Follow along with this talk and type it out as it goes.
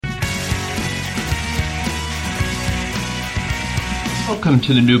Welcome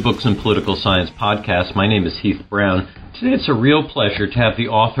to the New Books in Political Science podcast. My name is Heath Brown. Today it's a real pleasure to have the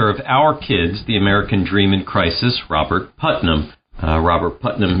author of Our Kids, The American Dream in Crisis, Robert Putnam. Robert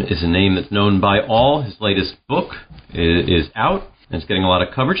Putnam is a name that's known by all. His latest book is out and it's getting a lot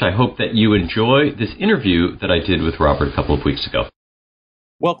of coverage. I hope that you enjoy this interview that I did with Robert a couple of weeks ago.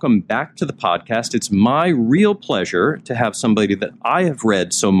 Welcome back to the podcast. It's my real pleasure to have somebody that I have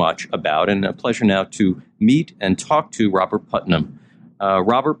read so much about, and a pleasure now to meet and talk to Robert Putnam.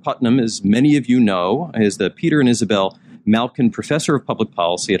 Robert Putnam, as many of you know, is the Peter and Isabel Malkin Professor of Public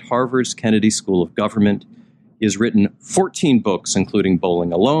Policy at Harvard's Kennedy School of Government. He has written 14 books, including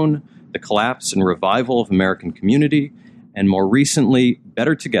Bowling Alone, The Collapse and Revival of American Community, and more recently,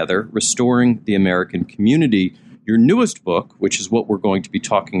 Better Together, Restoring the American Community. Your newest book, which is what we're going to be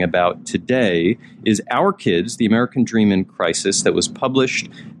talking about today, is Our Kids, The American Dream in Crisis, that was published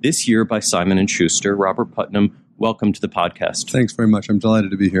this year by Simon & Schuster. Robert Putnam, welcome to the podcast. Thanks very much. I'm delighted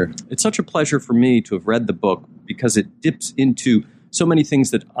to be here. It's such a pleasure for me to have read the book because it dips into so many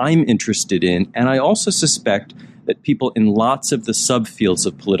things that I'm interested in, and I also suspect that people in lots of the subfields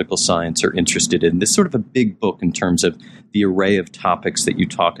of political science are interested in. This is sort of a big book in terms of the array of topics that you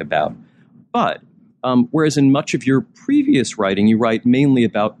talk about. But whereas in much of your previous writing, you write mainly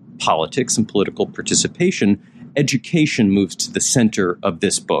about politics and political participation, education moves to the center of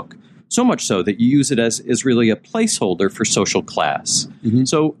this book. So much so that you use it as really a placeholder for social class. Mm-hmm.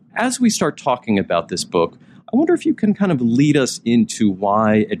 So as we start talking about this book, I wonder if you can kind of lead us into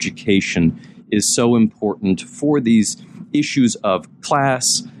why education is so important for these issues of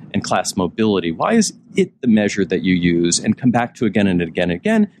class and class mobility. Why is it the measure that you use and come back to again and again and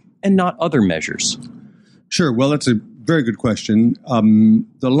again, and not other measures? Sure. Well, that's a very good question.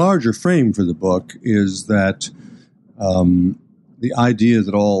 The larger frame for the book is that the idea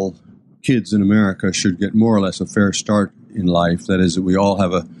that all kids in America should get more or less a fair start in life, that is, that we all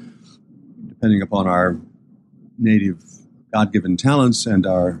have depending upon our native God-given talents and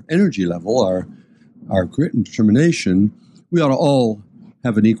our energy level, our grit and determination, we ought to all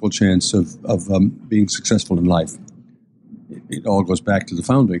have an equal chance of being successful in life. It all goes back to the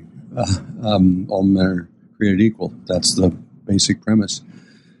founding. All men are created equal. That's the basic premise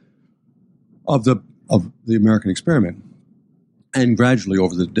of the American experiment. And gradually,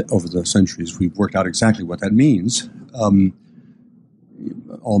 over the centuries, we've worked out exactly what that means.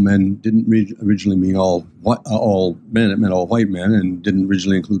 All men didn't originally mean all men. It meant all white men, and didn't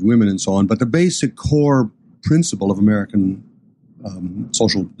originally include women, and so on. But the basic core principle of American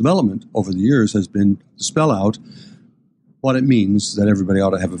social development over the years has been to spell out what it means that everybody ought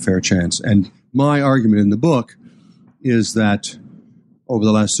to have a fair chance. And my argument in the book is that over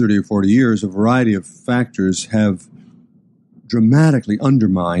the last 30 or 40 years, a variety of factors have dramatically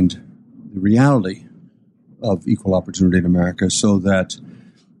undermined the reality of equal opportunity in America, so that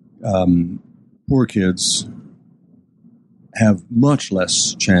poor kids have much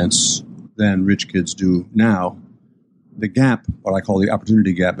less chance than rich kids do now. The gap, what I call the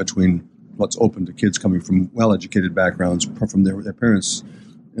opportunity gap between what's open to kids coming from well-educated backgrounds, from their parents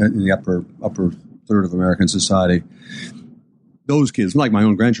in the upper third of American society. Those kids, like my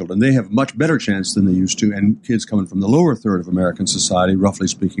own grandchildren, they have much better chance than they used to, and kids coming from the lower third of American society, roughly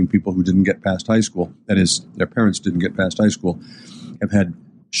speaking, people who didn't get past high school, that is, their parents didn't get past high school, have had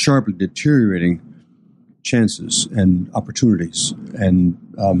sharply deteriorating chances and opportunities and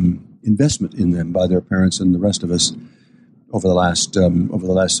investment in them by their parents and the rest of us over the last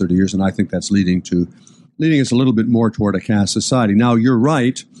 30 years, and I think that's leading us a little bit more toward a caste society. Now, you're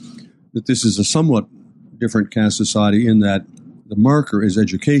right that this is a somewhat different caste society in that the marker is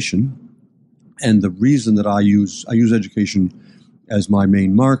education, and the reason that I use education as my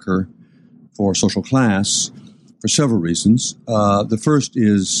main marker for social class for several reasons. The first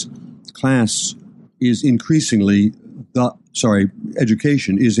is education is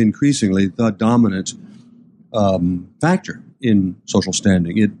increasingly the dominant factor in social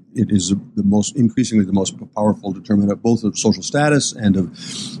standing. It is increasingly the most powerful determinant both of social status and of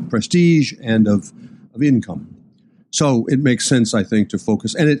prestige and of income. So it makes sense, I think, to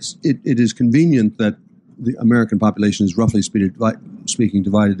focus, and it is convenient that the American population is roughly speaking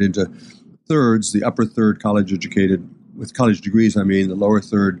divided into thirds: the upper third college educated with college degrees, the lower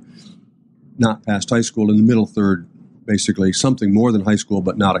third not past high school, and the middle third basically something more than high school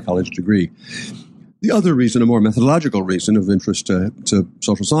but not a college degree. The other reason, a more methodological reason of interest to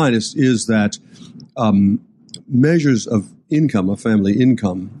social scientists, is that measures of income, of family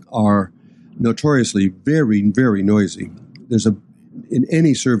income, are notoriously very, very noisy. There's in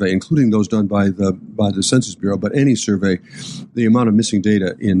any survey, including those done by the Census Bureau, but any survey, the amount of missing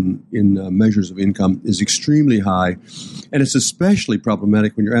data in measures of income is extremely high, and it's especially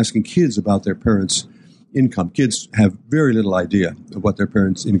problematic when you're asking kids about their parents' income. Kids have very little idea of what their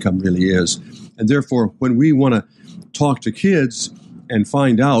parents' income really is, and therefore, when we want to talk to kids and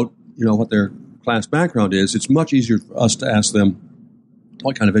find out, what their class background is, it's much easier for us to ask them,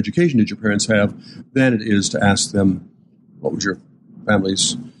 what kind of education did your parents have, than it is to ask them, what was your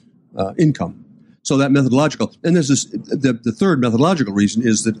family's income. So that methodological, and there's this, the third methodological reason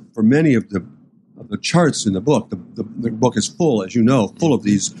is that for many of the charts in the book, the book is full, as you know, full of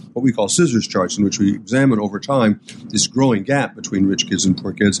these, what we call scissors charts, in which we examine over time this growing gap between rich kids and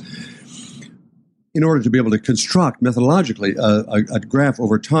poor kids. In order to be able to construct methodologically a graph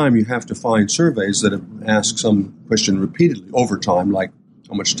over time, you have to find surveys that have asked some question repeatedly over time, like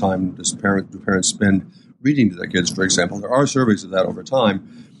how much time do parents spend reading to their kids, for example. There are surveys of that over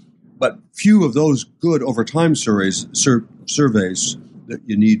time, but few of those good over time surveys that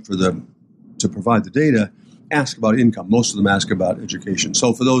you need to provide the data ask about income. Most of them ask about education.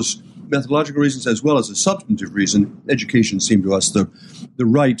 So for those methodological reasons as well as a substantive reason, education seemed to us the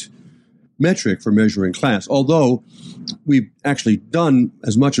right metric for measuring class, although we've actually done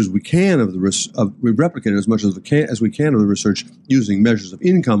as much as we can we've replicated as much as we can of the research using measures of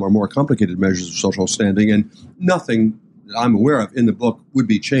income or more complicated measures of social standing, and nothing that I'm aware of in the book would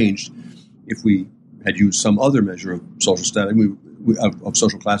be changed if we had used some other measure of social standing, of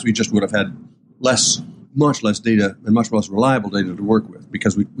social class. We just would have had much less data and much less reliable data to work with,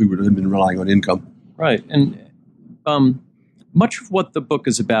 because we would have been relying on income. Right, and much of what the book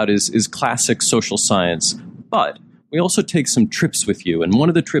is about is classic social science, but we also take some trips with you, and one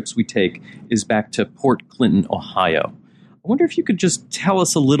of the trips we take is back to Port Clinton, Ohio. I wonder if you could just tell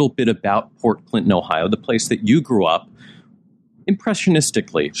us a little bit about Port Clinton, Ohio, the place that you grew up,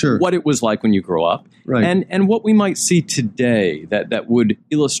 impressionistically, sure, what it was like when you grew up, right, and what we might see today that would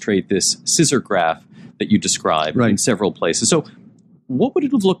illustrate this scissor graph that you described right. in several places. So what would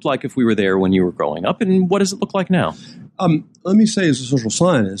it have looked like if we were there when you were growing up, and what does it look like now? Let me say, as a social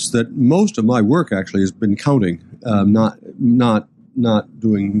scientist, that most of my work actually has been counting, not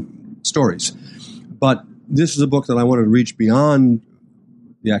doing stories. But this is a book that I wanted to reach beyond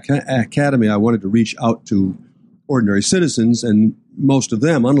the academy. I wanted to reach out to ordinary citizens, and most of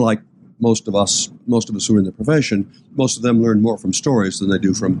them, unlike most of us who are in the profession, most of them learn more from stories than they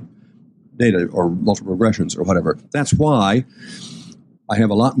do from data or multiple regressions or whatever. That's why I have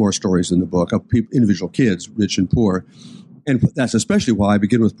a lot more stories in the book of individual kids, rich and poor. And that's especially why I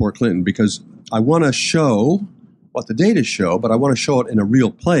begin with Port Clinton, because I want to show what the data show, but I want to show it in a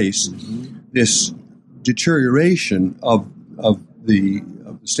real place, this deterioration of the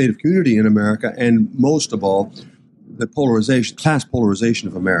state of community in America, and most of all, the class polarization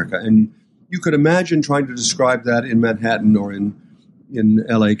of America. And you could imagine trying to describe that in Manhattan or in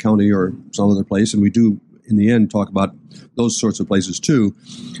L.A. County or some other place, and we do in the end talk about those sorts of places too.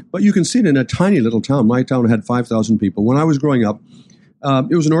 But you can see it in a tiny little town. My town had 5,000 people. When I was growing up,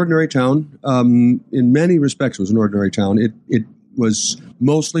 it was an ordinary town. In many respects, it was an ordinary town. It was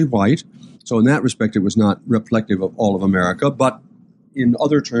mostly white, so in that respect, it was not reflective of all of America. But in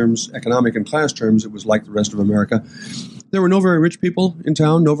other terms, economic and class terms, it was like the rest of America. There were no very rich people in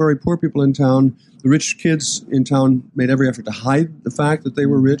town, no very poor people in town. The rich kids in town made every effort to hide the fact that they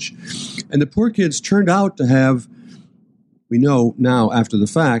were rich. And the poor kids turned out to have, we know now after the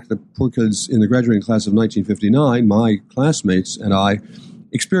fact, the poor kids in the graduating class of 1959, my classmates and I,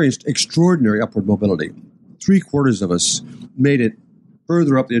 experienced extraordinary upward mobility. 3/4 of us made it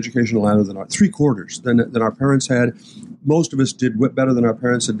further up the educational ladder than than our parents had. Most of us did better than our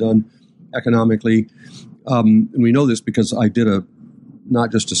parents had done economically. And we know this because I did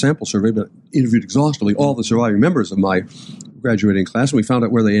not just a sample survey, but interviewed exhaustively all the surviving members of my graduating class, and we found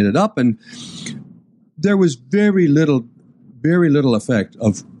out where they ended up. And there was very little effect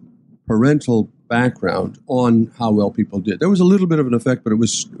of parental background on how well people did. There was a little bit of an effect, but it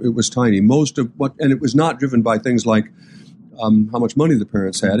was tiny. And it was not driven by things like how much money the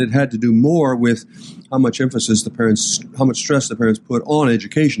parents had. It had to do more with how much stress the parents put on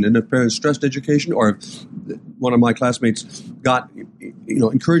education. And if parents stressed education, or if one of my classmates got,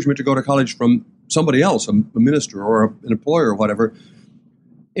 encouragement to go to college from somebody else, a minister or an employer or whatever,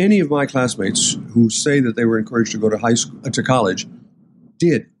 any of my classmates who say that they were encouraged to go to college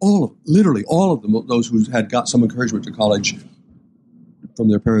did. Literally all of them, those who had got some encouragement to college from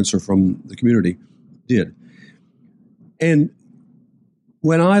their parents or from the community, did. And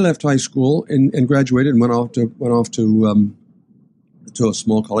when I left high school and graduated and went off to a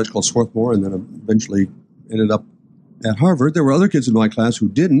small college called Swarthmore, and then eventually ended up at Harvard. There were other kids in my class who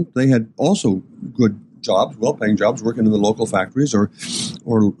didn't. They had also good jobs, well-paying jobs, working in the local factories or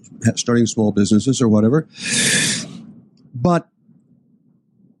starting small businesses or whatever. But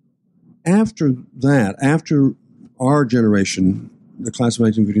after that, after our generation, the class of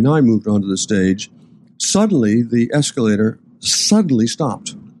 1959, moved onto the stage, suddenly the escalator suddenly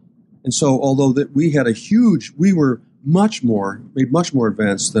stopped. And so although that we were made much more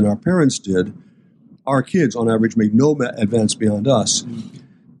advanced than our parents did, our kids on average made no advance beyond us.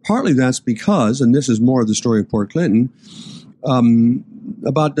 Partly that's because, and this is more of the story of Port Clinton,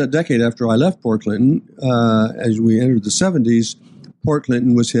 about a decade after I left Port Clinton, as we entered the 70s, Port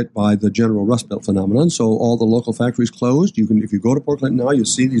Clinton was hit by the general Rust Belt phenomenon, so all the local factories closed. If you go to Port Clinton now, you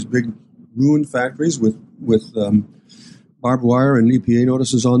see these big ruined factories with barbed wire and EPA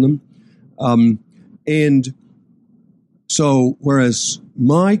notices on them. And so, whereas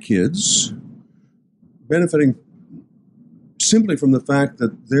my kids, benefiting simply from the fact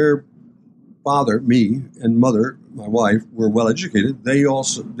that their father, me, and mother, my wife, were well educated, they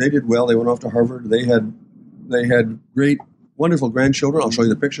did well. They went off to Harvard. They had great, wonderful grandchildren. I'll show you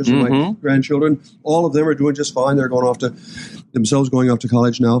the pictures of my grandchildren. All of them are doing just fine. They're going off to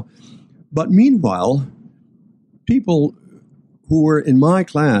college now. But meanwhile, people who were in my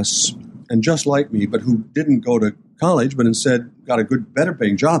class and just like me, but who didn't go to college, but instead got a better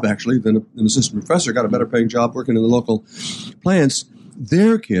paying job actually than an assistant professor, got a better paying job working in the local plants,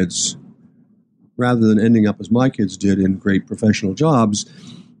 their kids, rather than ending up as my kids did in great professional jobs,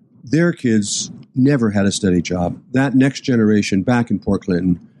 their kids never had a steady job. That next generation back in Port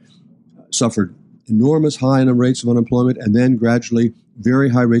Clinton suffered enormous high rates of unemployment and then gradually very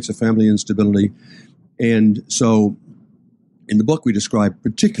high rates of family instability. And so in the book we describe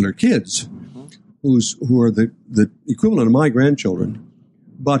particular kids who are the equivalent of my grandchildren,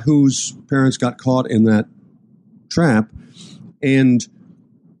 but whose parents got caught in that trap, and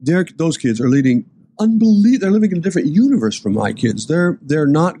those kids are leading they're living in a different universe from my kids. They're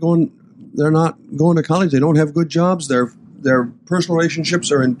not going to college. They don't have good jobs. Their personal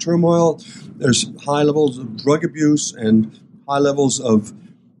relationships are in turmoil. There's high levels of drug abuse and high levels of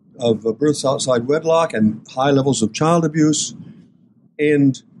births outside wedlock and high levels of child abuse.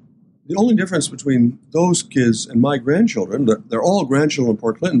 And the only difference between those kids and my grandchildren, they're all grandchildren of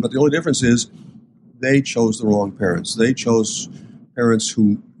Port Clinton, but the only difference is they chose the wrong parents. They chose parents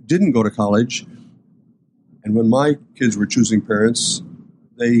who didn't go to college. And when my kids were choosing parents,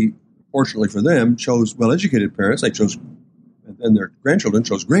 they, fortunately for them, chose well-educated parents. And then their grandchildren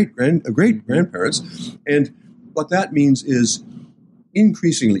chose great grandparents. And what that means is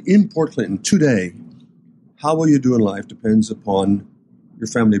increasingly in Port Clinton today, how well you do in life depends upon your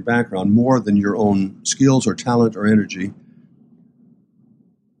family background more than your own skills or talent or energy.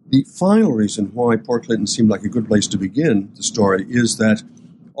 The final reason why Port Clinton seemed like a good place to begin the story is that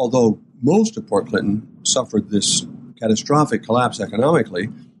although most of Port Clinton suffered this catastrophic collapse economically,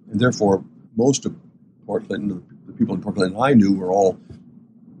 and therefore most of Port Clinton, the people in Port Clinton I knew, were all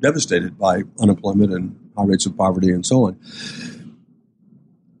devastated by unemployment and high rates of poverty and so on.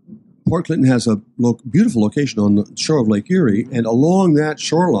 Port Clinton has a beautiful location on the shore of Lake Erie, and along that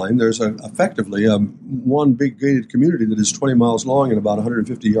shoreline, there's effectively one big gated community that is 20 miles long and about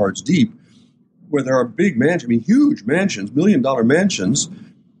 150 yards deep, where there are big mansions, huge mansions, million-dollar mansions,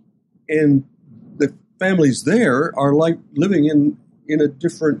 and the families there are like living in a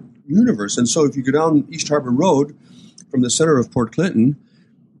different universe. And so if you go down East Harbor Road from the center of Port Clinton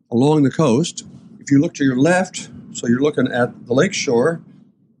along the coast, if you look to your left, so you're looking at the lake shore,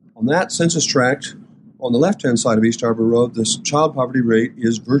 on that census tract, on the left-hand side of East Harbor Road, the child poverty rate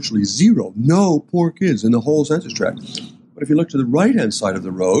is virtually zero. No poor kids in the whole census tract. But if you look to the right-hand side of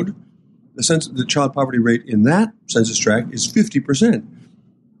the road, the child poverty rate in that census tract is 50%.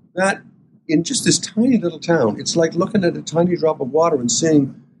 That, in just this tiny little town, it's like looking at a tiny drop of water and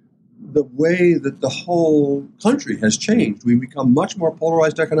seeing the way that the whole country has changed. We've become much more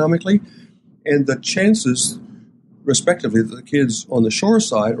polarized economically, and the chances, respectively, that the kids on the shore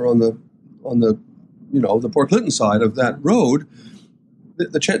side or on the Port Clinton side of that road,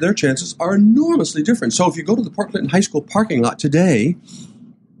 their chances are enormously different. So if you go to the Port Clinton High School parking lot today,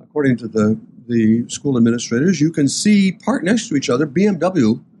 according to the school administrators, you can see parked next to each other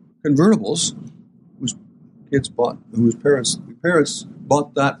BMW convertibles whose parents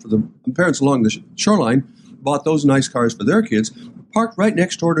bought that for the parents along the shoreline bought those nice cars for their kids, parked right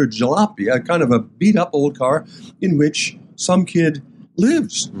next door to a jalopy, a kind of a beat-up old car in which some kid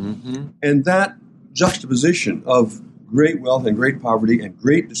lives. Mm-hmm. And that juxtaposition of great wealth and great poverty and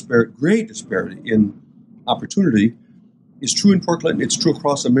great disparity in opportunity is true in Port Clinton. It's true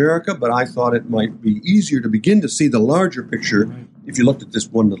across America, but I thought it might be easier to begin to see the larger picture if you looked at this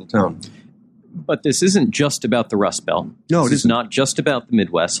one little town. But this isn't just about the Rust Belt. No, This is not just about the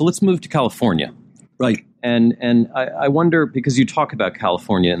Midwest. So let's move to California. Right. And I wonder, because you talk about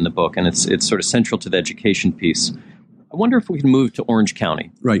California in the book, and it's sort of central to the education piece. I wonder if we can move to Orange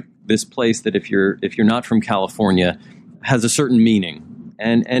County. Right. This place that if you're not from California has a certain meaning.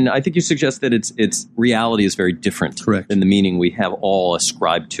 And I think you suggest that its reality is very different Correct. than the meaning we have all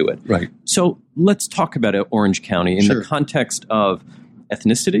ascribed to it. Right. So let's talk about Orange County in the context of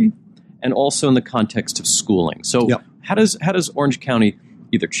ethnicity and also in the context of schooling. So how does Orange County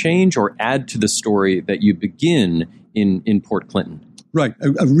either change or add to the story that you begin in Port Clinton? Right.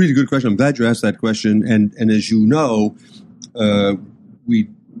 A really good question. I'm glad you asked that question. And as you know, we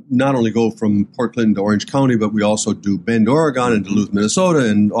not only go from Port Clinton to Orange County, but we also do Bend, Oregon, and Duluth, Minnesota,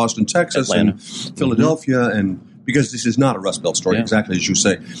 and Austin, Texas, Atlanta. and Philadelphia, and because this is not a Rust Belt story, exactly as you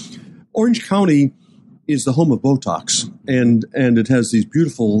say. Orange County is the home of Botox, and it has these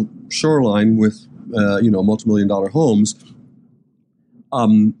beautiful shoreline with multi-million-dollar homes.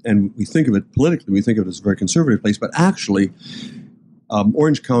 And we think of it politically, we think of it as a very conservative place, but actually,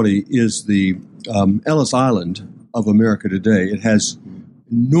 Orange County is the Ellis Island of America today. It has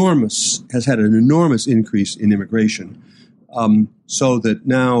had an enormous increase in immigration, so that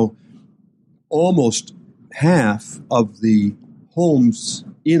now almost half of the homes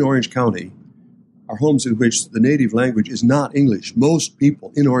in Orange County are homes in which the native language is not English. Most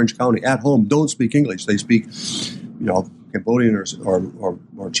people in Orange County at home don't speak English. They speak, Cambodian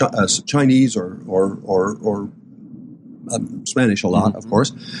or Chinese or Spanish a lot, of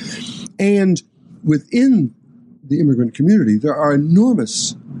course. And within the immigrant community, there are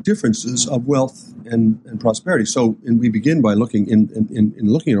enormous differences of wealth and prosperity. So, we begin by looking in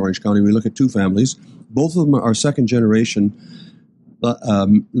looking at Orange County. We look at two families. Both of them are second generation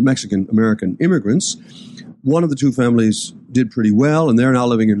Mexican American immigrants. One of the two families did pretty well, and they're now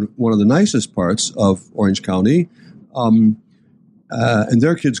living in one of the nicest parts of Orange County. And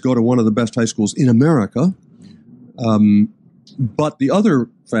their kids go to one of the best high schools in America. But the other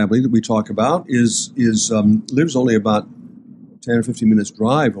family that we talk about lives only about 10 or 15 minutes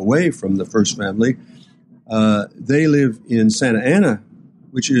drive away from the first family. They live in Santa Ana,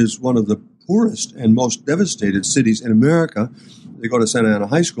 which is one of the poorest and most devastated cities in America. They go to Santa Ana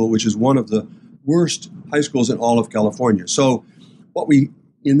High School, which is one of the worst high schools in all of California. So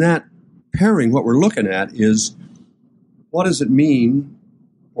in that pairing, what we're looking at is, what does it mean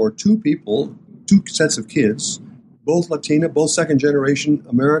for two sets of kids, both Latina, both second-generation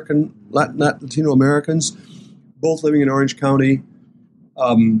Latino Americans, both living in Orange County,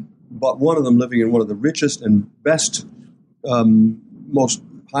 but one of them living in one of the richest and best, most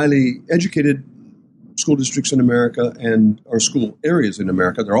highly educated school districts in America or school areas in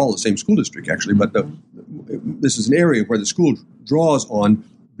America. They're all the same school district, actually, but this is an area where the school draws on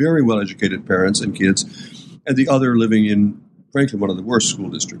very well-educated parents and kids, and the other living in, frankly, one of the worst school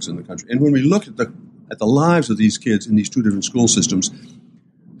districts in the country. And when we look at the lives of these kids in these two different school systems,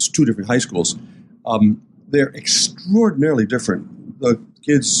 it's two different high schools, they're extraordinarily different. The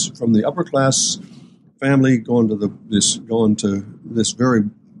kids from the upper class family going to this very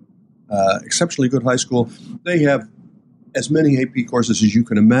exceptionally good high school, they have as many AP courses as you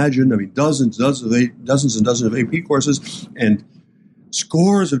can imagine. I mean, dozens and dozens of AP courses, and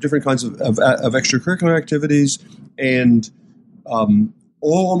scores of different kinds of extracurricular activities, and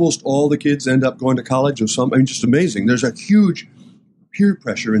almost all the kids end up going to college or some. I mean, just amazing. There's a huge peer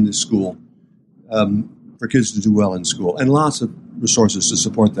pressure in this school for kids to do well in school, and lots of resources to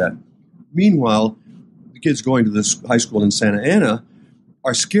support that. Meanwhile, the kids going to this high school in Santa Ana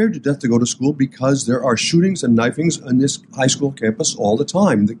are scared to death to go to school because there are shootings and knifings on this high school campus all the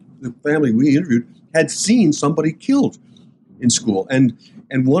time. The family we interviewed had seen somebody killed in school, and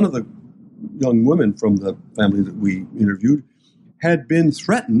one of the young women from the family that we interviewed had been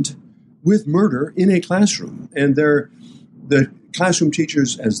threatened with murder in a classroom. And the classroom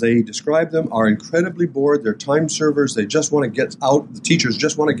teachers, as they describe them, are incredibly bored. They're time servers. They just want to get out. The teachers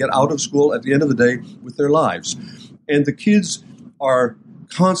just want to get out of school at the end of the day with their lives. And the kids are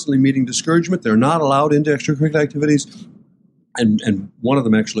constantly meeting discouragement. They're not allowed into extracurricular activities. And one of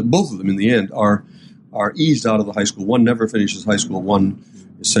them, actually, both of them in the end, are eased out of the high school. One never finishes high school. One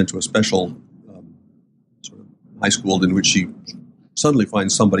is sent to a special sort of high school in which she suddenly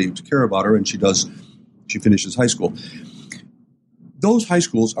finds somebody to care about her, and she finishes high school. Those high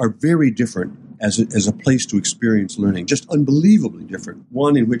schools are very different as a place to experience learning, just unbelievably different.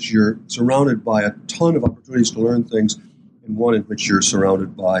 One in which you're surrounded by a ton of opportunities to learn things, and one in which you're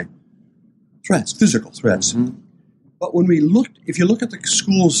surrounded by threats, physical threats. Mm-hmm. But if you look at the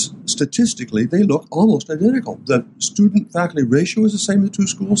schools statistically, they look almost identical. The student-faculty ratio is the same in the two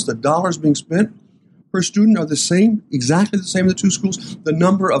schools. The dollars being spent per student are the same, exactly the same in the two schools. The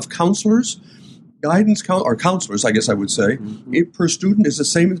number of counselors, counselors, I guess I would say, per student is the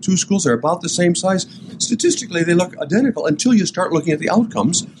same in the two schools. They're about the same size. Statistically, they look identical until you start looking at the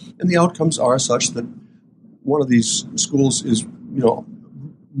outcomes, and the outcomes are such that one of these schools is,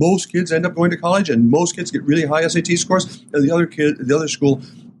 most kids end up going to college, and most kids get really high SAT scores, and the other school,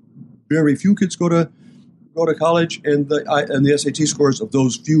 very few kids go to college, and the SAT scores of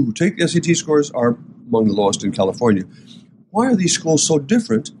those few who take the SAT scores are among the lowest in California. Why are these schools so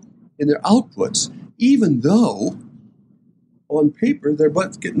different in their outputs, even though on paper they're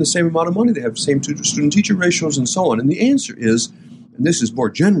both getting the same amount of money? They have the same student-teacher ratios and so on. And the answer is, and this is more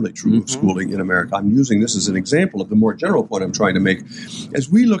generally true of schooling in America. I'm using this as an example of the more general point I'm trying to make. As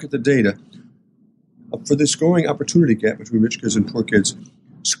we look at the data for this growing opportunity gap between rich kids and poor kids,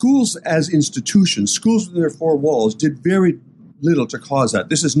 schools as institutions, schools within their four walls, did very little to cause that.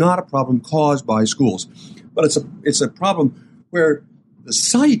 This is not a problem caused by schools, but it's a problem where the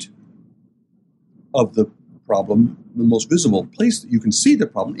site of the problem, the most visible place that you can see the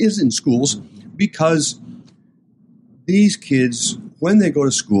problem, is in schools, because these kids, when they go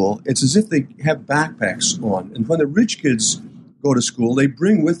to school, it's as if they have backpacks on. And when the rich kids go to school, they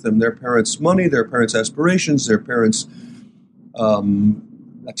bring with them their parents' money, their parents' aspirations, their parents'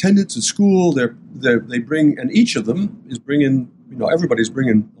 attendance at school. They bring, and each of them is bringing, everybody's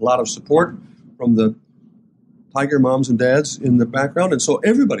bringing a lot of support from the tiger moms and dads in the background. And so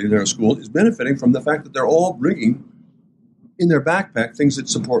everybody in their school is benefiting from the fact that they're all bringing in their backpack things that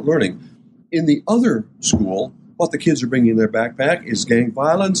support learning. In the other school, what the kids are bringing in their backpack is gang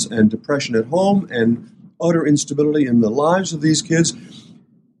violence and depression at home and utter instability in the lives of these kids.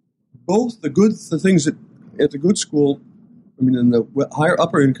 Both the things that at the good school, in the higher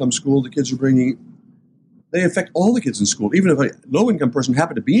upper income school, the kids are bringing, they affect all the kids in school. Even if a low income person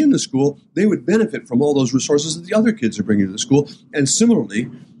happened to be in the school, they would benefit from all those resources that the other kids are bringing to the school. And similarly,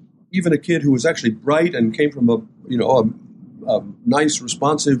 even a kid who was actually bright and came from a nice,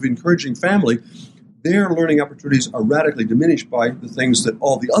 responsive, encouraging family, their learning opportunities are radically diminished by the things that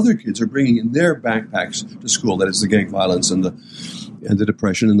all the other kids are bringing in their backpacks to school. That is the gang violence and the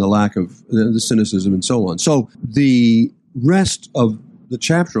depression and the lack of the cynicism and so on. So the rest of the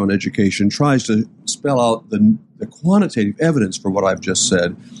chapter on education tries to spell out the quantitative evidence for what I've just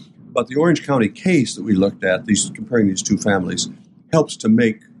said. But the Orange County case that we looked at, comparing these two families, helps to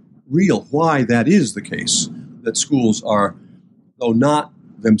make real why that is the case, that schools are, though not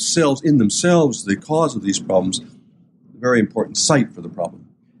in themselves the cause of these problems, a very important site for the problem.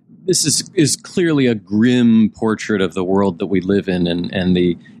 This is clearly a grim portrait of the world that we live in, and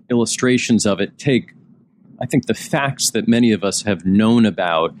the illustrations of it take, I think, the facts that many of us have known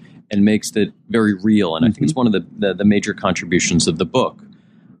about and makes it very real. And I think it's one of the major contributions of the book.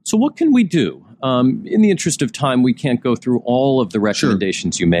 So what can we do? In the interest of time, we can't go through all of the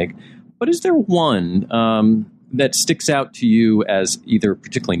recommendations you make, but is there one that sticks out to you as either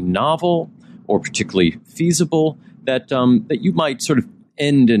particularly novel or particularly feasible that you might sort of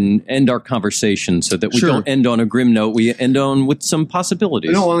end our conversation so that we don't end on a grim note, we end on with some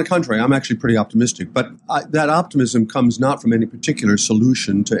possibilities? No, on the contrary, I'm actually pretty optimistic. But that optimism comes not from any particular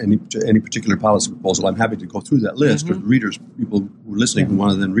solution to any particular policy proposal. I'm happy to go through that list, or readers, people who are listening who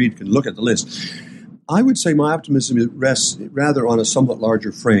want to then read, can look at the list. I would say my optimism rests rather on a somewhat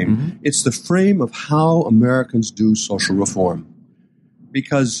larger frame. It's the frame of how Americans do social reform.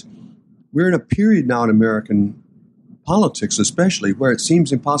 Because we're in a period now in American politics especially where it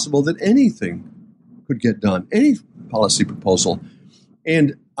seems impossible that anything could get done, any policy proposal.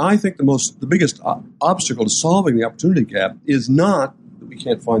 And I think the biggest obstacle to solving the opportunity gap is not that we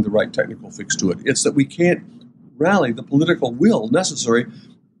can't find the right technical fix to it. It's that we can't rally the political will necessary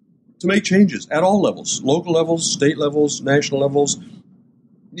to make changes at all levels, local levels, state levels, national levels,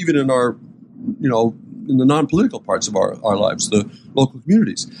 even in our, in the non-political parts of our lives, the local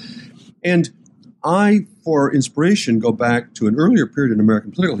communities. And I, for inspiration, go back to an earlier period in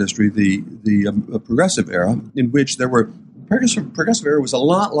American political history, the Progressive era, in which Progressive era was a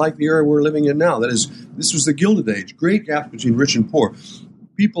lot like the era we're living in now. That is, this was the Gilded Age, great gaps between rich and poor,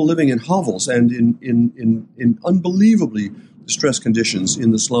 people living in hovels and in unbelievably distressed conditions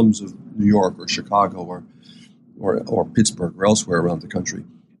in the slums of New York or Chicago or Pittsburgh or elsewhere around the country.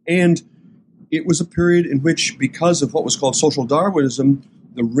 And it was a period in which, because of what was called social Darwinism,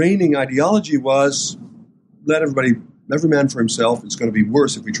 the reigning ideology was let every man for himself. It's going to be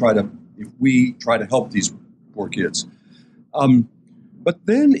worse if we try to help these poor kids. But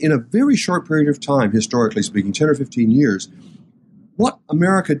then in a very short period of time, historically speaking, 10 or 15 years, what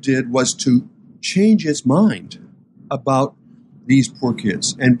America did was to change its mind about these poor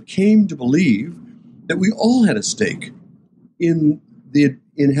kids and came to believe that we all had a stake in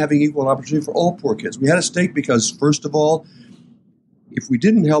having equal opportunity for all poor kids. We had a stake because, first of all, if we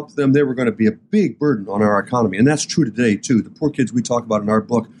didn't help them, they were going to be a big burden on our economy. And that's true today, too. The poor kids we talk about in our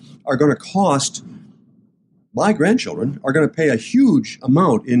book are going to cost, my grandchildren are going to pay a huge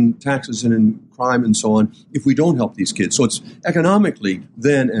amount in taxes and in crime and so on if we don't help these kids. So it's economically,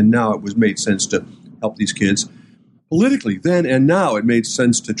 then and now, it was made sense to help these kids. Politically, then and now, it made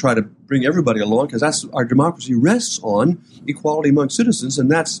sense to try to bring everybody along because that's our democracy rests on equality among citizens, and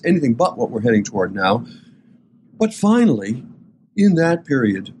that's anything but what we're heading toward now. But finally, in that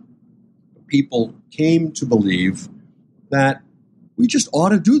period, people came to believe that we just ought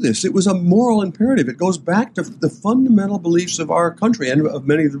to do this. It was a moral imperative. It goes back to the fundamental beliefs of our country and of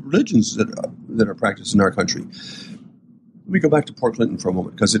many of the religions that are practiced in our country. Let me go back to Port Clinton for a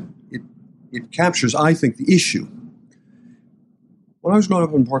moment because it captures, I think, the issue. When I was growing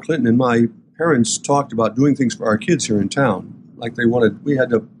up in Port Clinton and my parents talked about doing things for our kids here in town, like we had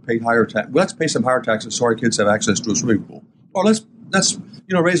to pay higher tax. Let's pay some higher taxes so our kids have access to a swimming pool. Or let's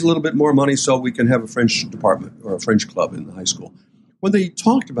raise a little bit more money so we can have a French department or a French club in the high school. When they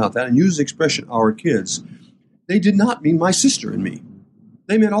talked about that and used the expression "our kids," they did not mean my sister and me.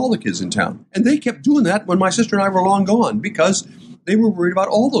 They meant all the kids in town. And they kept doing that when my sister and I were long gone because they were worried about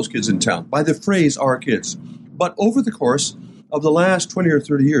all those kids in town by the phrase "our kids." But over the course of the last 20 or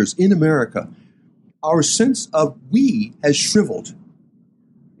 30 years in America, our sense of we has shriveled.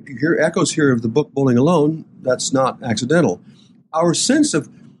 If you hear echoes here of the book Bowling Alone, that's not accidental. Our sense of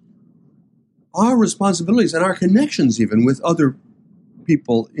our responsibilities and our connections even with other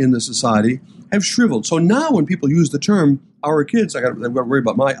people in the society have shriveled. So now when people use the term "our kids," I've got to worry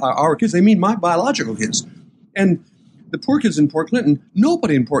about our kids, they mean my biological kids. And the poor kids in Port Clinton,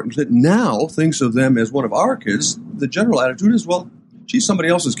 nobody in Port Clinton now thinks of them as one of our kids. The general attitude is, well, she's somebody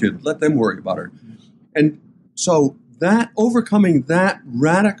else's kid. Let them worry about her. And so that overcoming that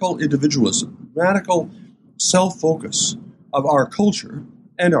radical individualism, radical self-focus of our culture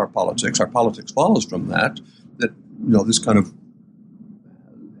and our politics follows from that this kind of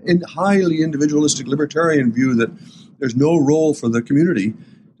highly individualistic libertarian view that there's no role for the community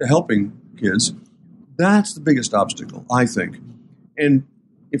to helping kids. That's the biggest obstacle, I think. And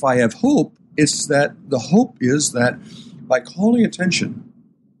if I have hope, it's that the hope is that by calling attention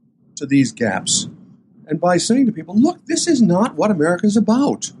to these gaps and by saying to people, look, this is not what America is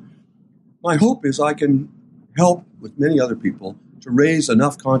about. My hope is I can help with many other people to raise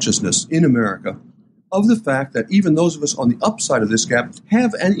enough consciousness in America of the fact that even those of us on the upside of this gap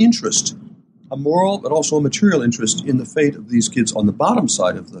have an interest, a moral but also a material interest in the fate of these kids on the bottom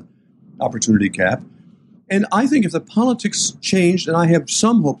side of the opportunity gap. And I think if the politics changed, and I have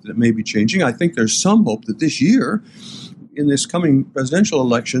some hope that it may be changing, I think there's some hope that this year, in this coming presidential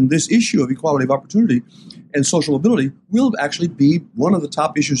election, this issue of equality of opportunity and social mobility will actually be one of the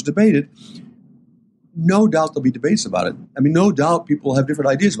top issues debated. No doubt there'll be debates about it. I mean, no doubt people will have different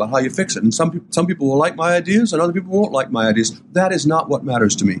ideas about how you fix it. And some people will like my ideas and other people won't like my ideas. That is not what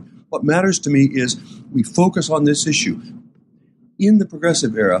matters to me. What matters to me is we focus on this issue. In the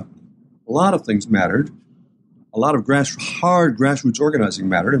progressive era, a lot of things mattered. A lot of hard grassroots organizing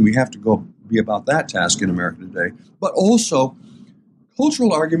mattered, and we have to go be about that task in America today. But also,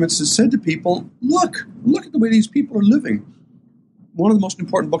 cultural arguments that said to people, look at the way these people are living. One of the most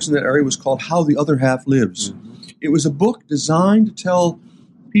important books in that area was called How the Other Half Lives. Mm-hmm. It was a book designed to tell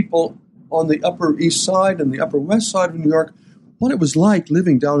people on the Upper East Side and the Upper West Side of New York what it was like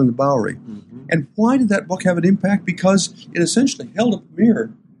living down in the Bowery. Mm-hmm. And why did that book have an impact? Because it essentially held up a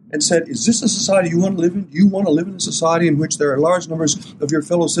mirror and said, is this a society you want to live in? Do you want to live in a society in which there are large numbers of your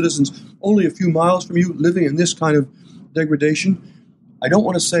fellow citizens only a few miles from you living in this kind of degradation? I don't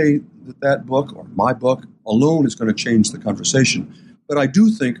want to say that book or my book alone is going to change the conversation, but I do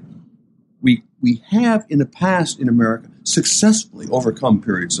think we have in the past in America successfully overcome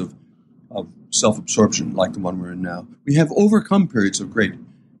periods of self-absorption like the one we're in now. We have overcome periods of great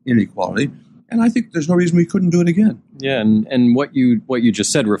inequality, and I think there's no reason we couldn't do it again. Yeah, and what you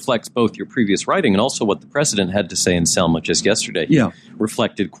just said reflects both your previous writing and also what the president had to say in Selma just yesterday. He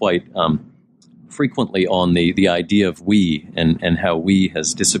reflected quite frequently on the idea of we and how we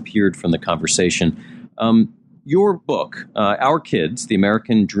has disappeared from the conversation. Your book, Our Kids, The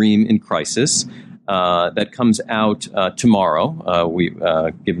American Dream in Crisis, that comes out tomorrow.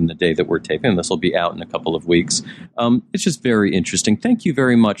 Given the day that we're taping, this will be out in a couple of weeks. It's just very interesting. Thank you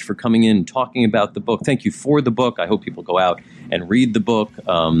very much for coming in and talking about the book. Thank you for the book. I hope people go out and read the book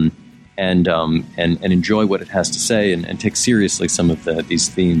and enjoy what it has to say and take seriously some of these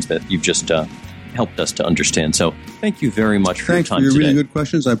themes that you've just helped us to understand. So thank you very much for your time today. Thanks for your really good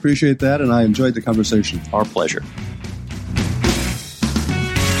questions. I appreciate that, and I enjoyed the conversation. Our pleasure.